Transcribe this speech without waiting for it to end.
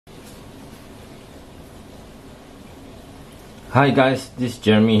Hi guys, this is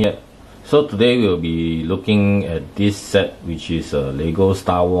Jeremy here. So today we'll be looking at this set, which is a Lego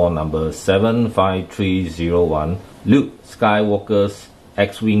Star Wars number 75301 Luke Skywalker's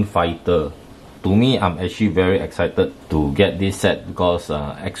X-Wing Fighter. To me, I'm actually very excited to get this set because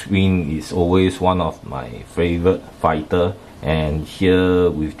X-Wing is always one of my favorite fighter, and here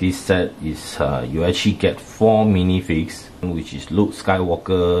with this set is you actually get 4 minifigs, which is Luke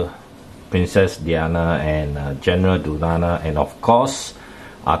Skywalker, Princess Diana, and General Dunana, and of course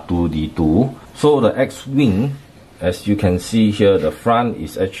R2-D2. So the X-Wing, as you can see here, the front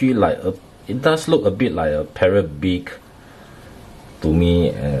is actually like it does look a bit like a parrot beak to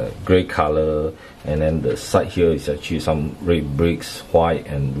me, grey color, and then the side here is actually some red bricks, white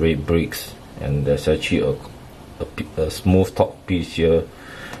and red bricks, and there's actually a smooth top piece here,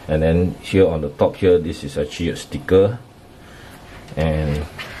 and then here on the top here, this is actually a sticker, and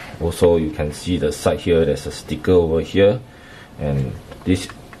also you can see the side here, there's a sticker over here, and this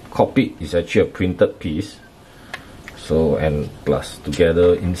cockpit is actually a printed piece. So, and plus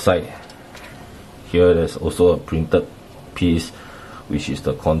together inside here there's also a printed piece, which is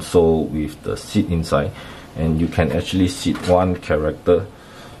the console with the seat inside, and you can actually sit one character.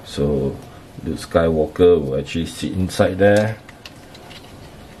 So the Skywalker will actually sit inside there.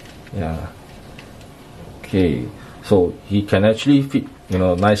 Yeah. Okay, so he can actually fit, you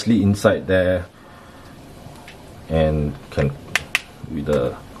know, nicely inside there, and can with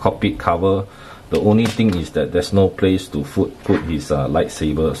the cockpit cover. The only thing is that there's no place to put his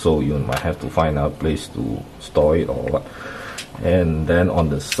lightsaber, so you might have to find a place to store it or what. And then on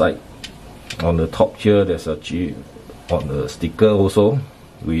the side, on the top here, there's actually on the sticker also,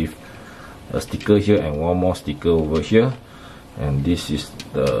 with a sticker here and one more sticker over here, and this is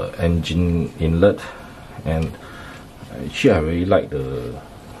the engine inlet. And actually I really like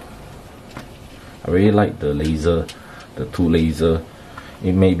the laser, the 2 laser.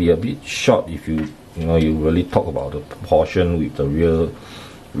 It may be a bit short if you really talk about the proportion with the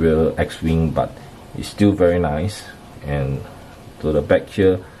real X-Wing, but it's still very nice. And to the back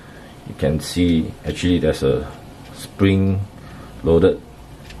here, you can see actually there's a spring loaded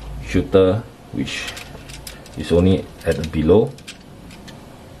shooter, which is only at the below,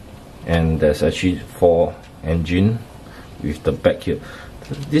 and there's actually 4 engine with the back here.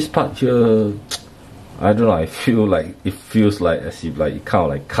 This part here, I don't know, I feel like it feels like as if like it kind of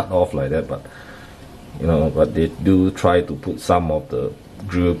like cut off like that, but you know, but they do try to put some of the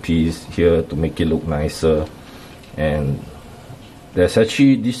grill piece here to make it look nicer. And there's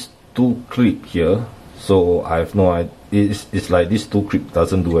actually these 2 clip here, so I have no idea. It's like this 2 clip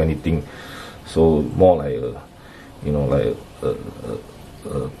doesn't do anything, so more like a, you know, like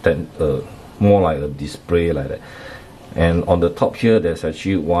more like a display like that. And on the top here, there's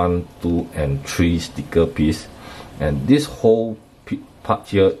actually 1, 2, and 3 sticker piece, and this whole part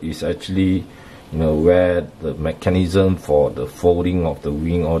here is actually, you know, where the mechanism for the folding of the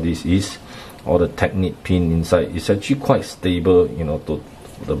wing, all this is, all the Technic pin inside is actually quite stable, you know, to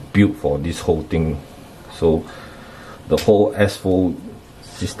the build for this whole thing. So the whole S-fold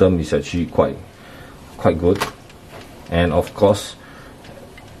system is actually quite good. And of course,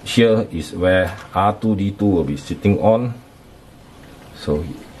 here is where R2-D2 will be sitting on. So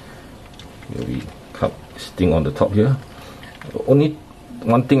he'll be sitting on the top here. Only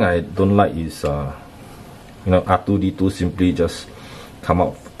one thing I don't like is you know, R2-D2 simply just come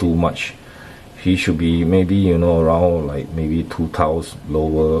out too much. He should be maybe, you know, around like maybe 2 tiles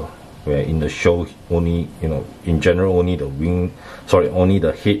lower, where in the show only, you know, in general only the wing, sorry, only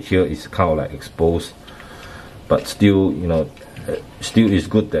the head here is kind of like exposed. But still, you know, still is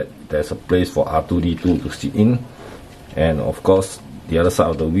good that there's a place for R2-D2 to sit in. And of course, the other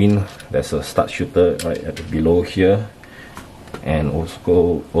side of the wing, there's a stud shooter right at the below here, and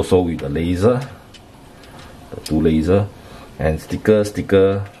also with the laser, the 2 laser, and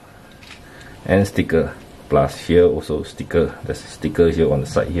sticker, and sticker, plus here also sticker. There's a sticker here on the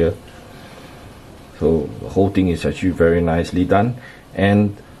side here. So the whole thing is actually very nicely done.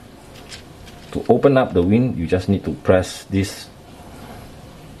 And to open up the wing, you just need to press this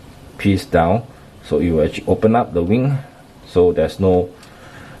piece down, so you will actually open up the wing. So there's no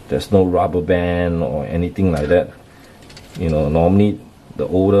rubber band or anything like that. You know, normally the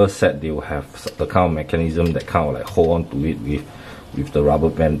older set, they will have the kind of mechanism that kind of like hold on to it with the rubber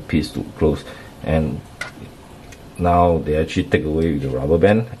band piece to close, and now they actually take away the rubber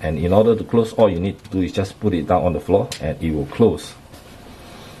band, and in order to close, all you need to do is just put it down on the floor and it will close.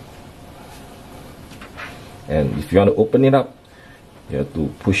 And if you want to open it up, you have to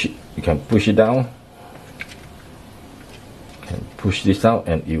push it. You can push it down, you can push this out,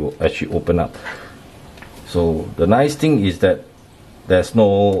 and it will actually open up. So the nice thing is that there's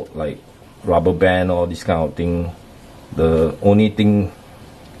no like rubber band or this kind of thing. The only thing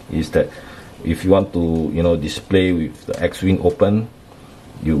is that if you want to, you know, display with the X-wing open,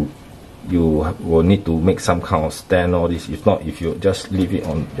 you will need to make some kind of stand or this. If not, if you just leave it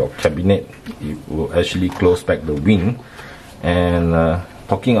on your cabinet, it will actually close back the wing. And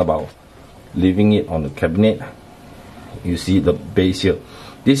talking about leaving it on the cabinet, you see the base here.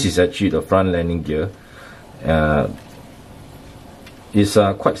 This is actually the front landing gear. It's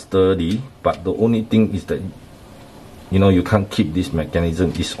quite sturdy, but the only thing is that, you know, you can't keep this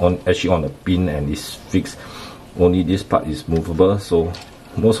mechanism. It's actually on a pin and it's fixed. Only this part is movable. So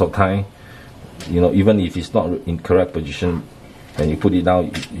most of the time, you know, even if it's not in correct position, when you put it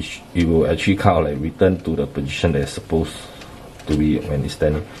down, it will actually kind of like return to the position that it's supposed to be when it's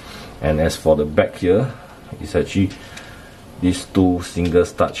standing. And as for the back here, it's actually these two single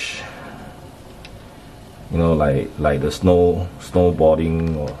starch, you know, like the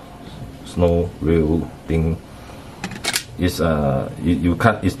snowboarding or snow rail thing. It's you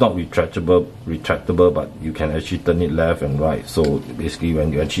can't, it's not retractable, but you can actually turn it left and right. So basically,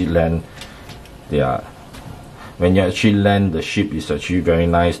 when you actually land, when you actually land the ship, is actually very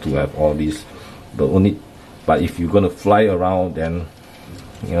nice to have all these. But if you're gonna fly around, then,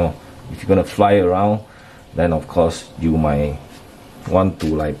 you know, if you're gonna fly around, then of course you might want to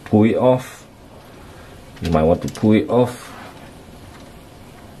like pull it off. You might want to pull it off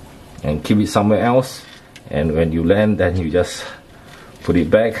and keep it somewhere else. And when you land, then you just put it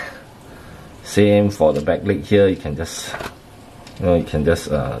back. Same for the back leg here. You can just, you know,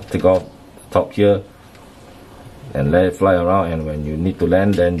 take off the top here and let it fly around. And when you need to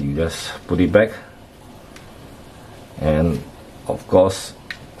land, then you just put it back. And of course,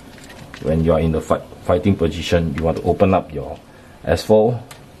 when you are in the fighting position, you want to open up your S4.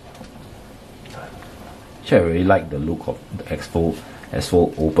 Actually, I really like the look of the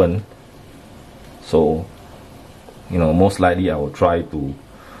S4 open. So, you know, most likely I'll try to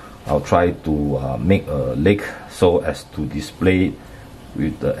make a leg so as to display it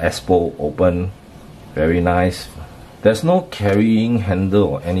with the S4 open. Very nice. There's no carrying handle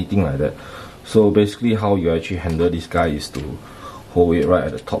or anything like that. So basically, how you actually handle this guy is to hold it right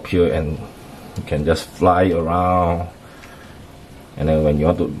at the top here, and you can just fly around. And then when you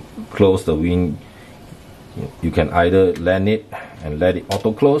want to close the wing, you can either land it and let it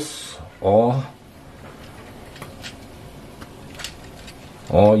auto close, or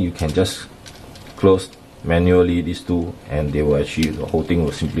you can just close manually these two, and they will actually, the whole thing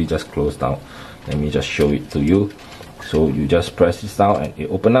will simply just close down. Let me just show it to you. So you just press this down and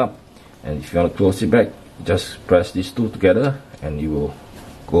it open up, and if you want to close it back, just press these two together and it will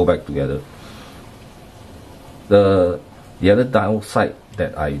go back together. The other downside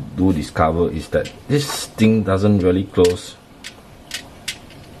that I do discover is that this thing doesn't really close.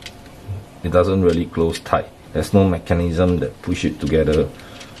 It doesn't really close tight. There's no mechanism that push it together,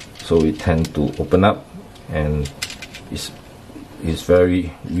 so it tends to open up, and it's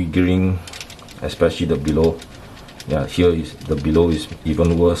very wiggling, especially the below. Yeah, here is the below is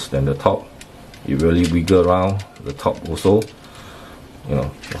even worse than the top. It really wiggle around. The top also, you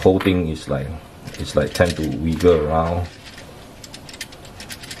know, the whole thing is like, it's like tend to wiggle around.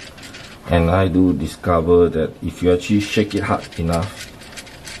 And I do discover that if you actually shake it hard enough,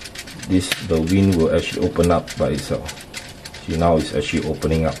 the wing will actually open up by itself. See, now it's actually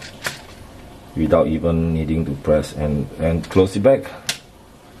opening up without even needing to press and close it back.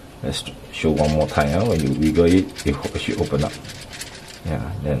 Let's show one more time. When you wiggle it, it actually open up.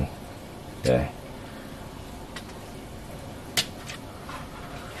 Yeah, then there.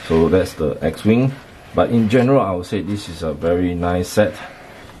 So that's the X-wing. But in general, I would say this is a very nice set,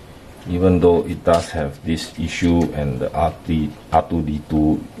 even though it does have this issue, and the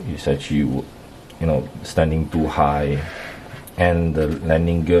R2D2 is actually, you know, standing too high, and the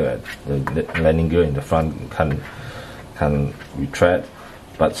landing gear in the front can retract,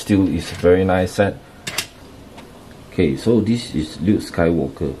 but still it's a very nice set. Okay, so this is Luke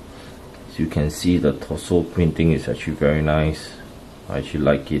Skywalker. So you can see the torso printing is actually very nice. I actually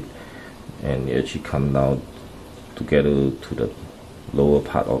like it, and it actually comes down together to the lower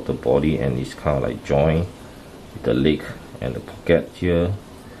part of the body, and it's kind of like joined with the leg and the pocket here,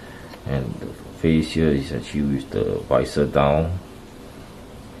 and the face here is actually with the visor down,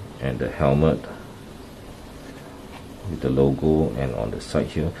 and the helmet with the logo, and on the side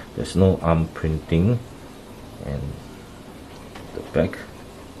here there's no arm printing, and the back,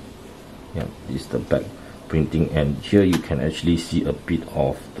 yeah, this is the back printing, and here you can actually see a bit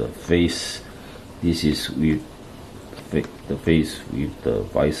of the face. This is with the face with the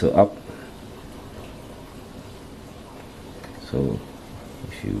visor up, So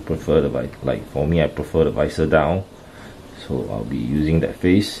if you prefer the like for me, I prefer the visor down, so I'll be using that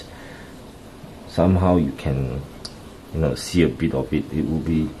face. Somehow you can, see a bit of it. It will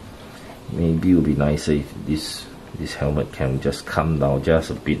be, maybe it will be nicer if this helmet can just come down just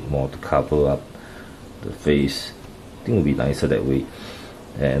a bit more to cover up the face. I think it will be nicer that way.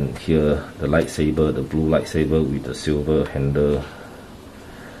 And here the lightsaber, the blue lightsaber with the silver handle,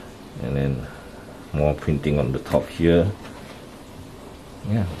 and then more printing on the top here.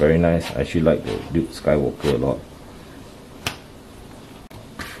 Yeah, very nice. I actually like the Luke Skywalker a lot.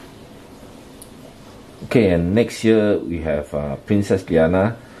 Okay, and next here we have Princess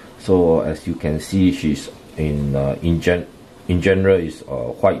Leia. So as you can see, she's in general is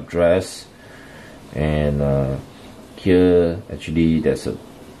a white dress, and here actually there's a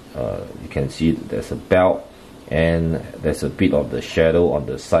you can see there's a belt, and there's a bit of the shadow on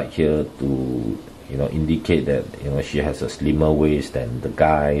the side here to indicate that she has a slimmer waist than the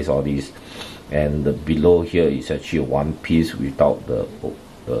guys, all these. And the below here is actually one piece without the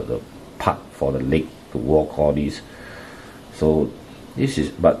part for the leg to walk, all these. So this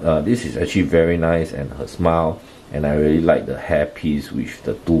is actually very nice, and her smile, and I really like the hair piece with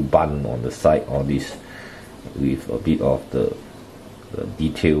the two bun on the side, all this, with a bit of the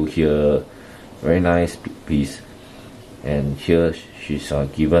detail here. Very nice piece. And here she's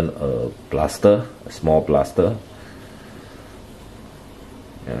given a blaster, a small blaster,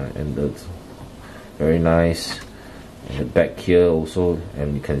 and that's very nice. And the back here also,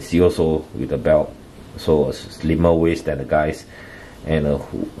 and you can see also with the belt, so a slimmer waist than the guys, and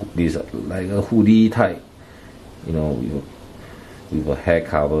this like a hoodie type, with a hair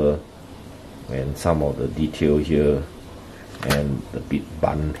cover, and some of the detail here, and the big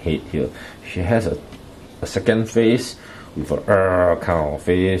bun head here. She has a second face with a kind of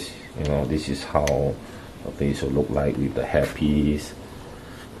face. This is how a face will look like with the hairpiece.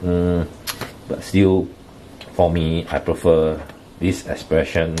 But still, for me, I prefer this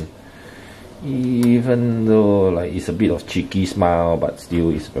expression, even though like it's a bit of cheeky smile, but still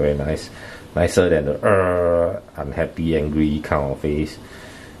it's very nice, nicer than the unhappy, angry kind of face.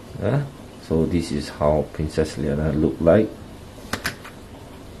 So this is how Princess Leia look like.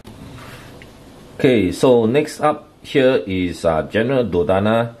 Okay, so next up here is General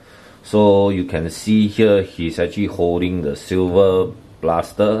Dodonna. So you can see here he's actually holding the silver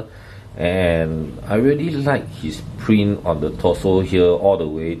blaster, and I really like his print on the torso here all the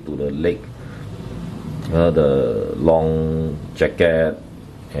way to the leg. The long jacket,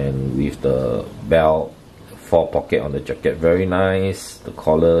 and with the belt, 4 pocket on the jacket, very nice. The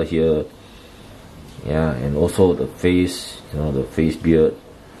collar here, yeah, and also the face, the face beard,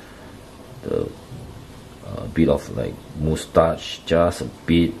 the bit of like mustache, just a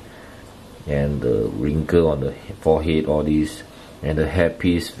bit, and the wrinkle on the forehead, all these, and the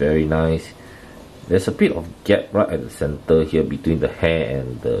hairpiece, very nice. There's a bit of gap right at the center here between the hair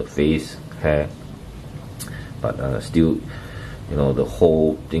and the face hair, but still, the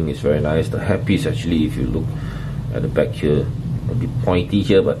whole thing is very nice. The hairpiece actually, if you look at the back here, a bit pointy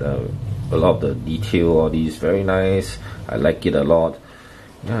here, but a lot of the detail, all these, very nice. I like it a lot.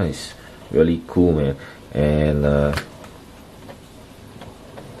 Yeah, it's really cool, man. And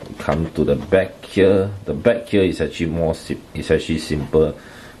come to the back here. The back here is actually simple,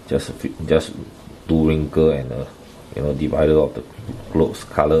 just 2 wrinkle and a divider of the clothes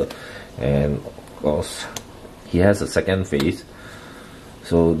color. And of course he has a second face.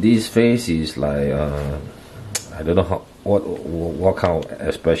 So this face is like I don't know what kind of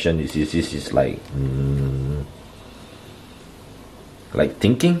expression is this. This is like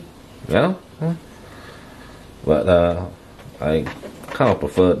thinking, but I kind of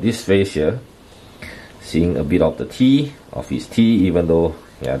prefer this face here, seeing a bit of the T of his T, even though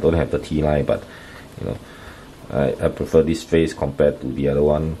I don't have the T line, but I prefer this face compared to the other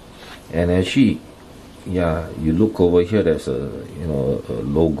one. And actually, you look over here, there's a a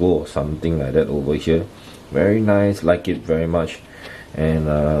logo or something like that over here, very nice, like it very much. And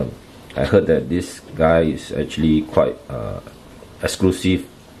I heard that this guy is actually quite exclusive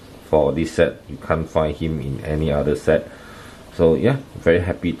for this set. You can't find him in any other set, so very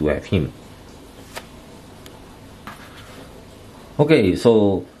happy to have him. Okay,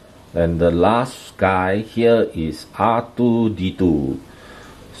 so then the last guy here is R2-D2.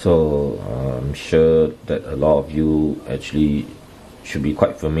 So I'm sure that a lot of you actually should be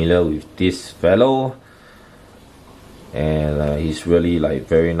quite familiar with this fellow, and he's really like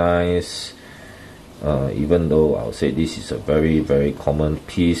very nice. Even though I'll say this is a very common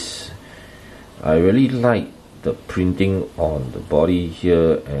piece, I really like the printing on the body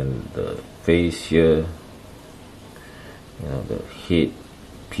here and the face here. you know, the head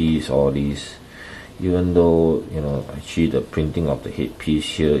piece, all these. Even though, you know, actually the printing of the head piece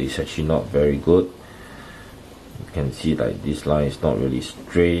here is actually not very good. You can see like this line is not really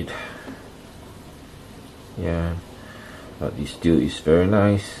straight. Yeah, but it still is very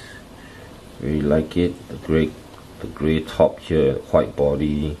nice. Really like it. The gray top here, white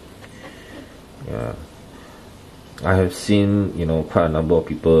body. Yeah, I have seen, you know, quite a number of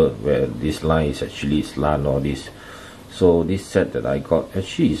people where this line is actually slant or this. So this set that I got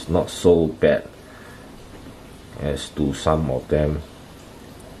actually is not so bad as to some of them.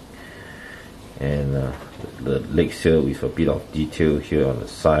 And the legs here with a bit of detail here on the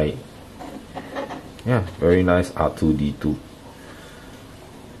side. Yeah, very nice R2-D2.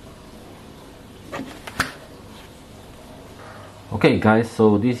 Okay guys,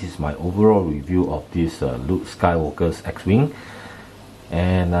 so this is my overall review of this Luke Skywalker's X-Wing.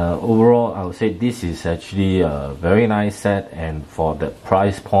 And overall I would say this is actually a very nice set, and for the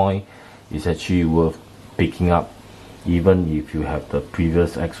price point it's actually worth picking up, even if you have the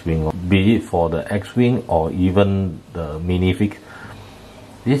previous X-Wing, be it for the X-Wing or even the minifig.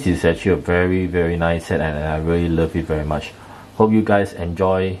 This is actually a very nice set, and I really love it very much. Hope you guys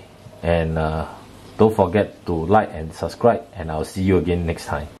enjoy, and don't forget to like and subscribe, and I'll see you again next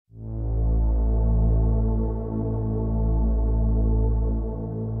time.